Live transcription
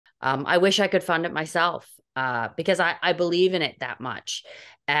I wish I could fund it myself because I believe in it that much.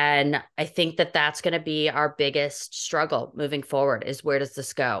 And I think that that's going to be our biggest struggle moving forward is where does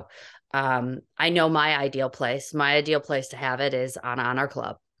this go? I know my ideal place. My ideal place to have it is on Honor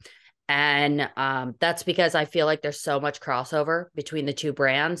Club. And that's because I feel like there's so much crossover between the two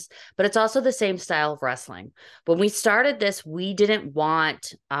brands, but it's also the same style of wrestling. When we started this, we didn't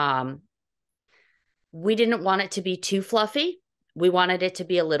want it to be too fluffy. We wanted it to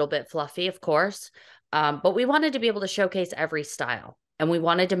be a little bit fluffy, of course, but we wanted to be able to showcase every style and we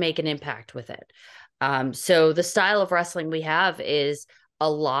wanted to make an impact with it. So the style of wrestling we have is a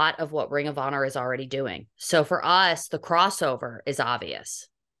lot of what Ring of Honor is already doing. So for us, the crossover is obvious.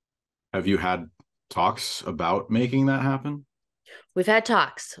 Have you had talks about making that happen? We've had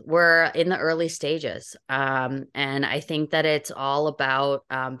talks. We're in the early stages. And I think that it's all about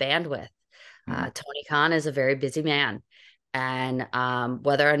bandwidth. Mhm. Tony Khan is a very busy man. And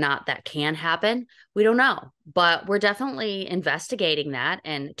whether or not that can happen, we don't know. But we're definitely investigating that.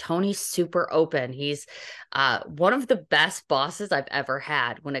 And Tony's super open. He's one of the best bosses I've ever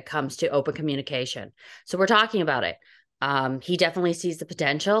had when it comes to open communication. So we're talking about it. He definitely sees the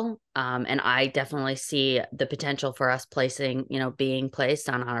potential. And I definitely see the potential for us being placed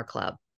on Honor Club.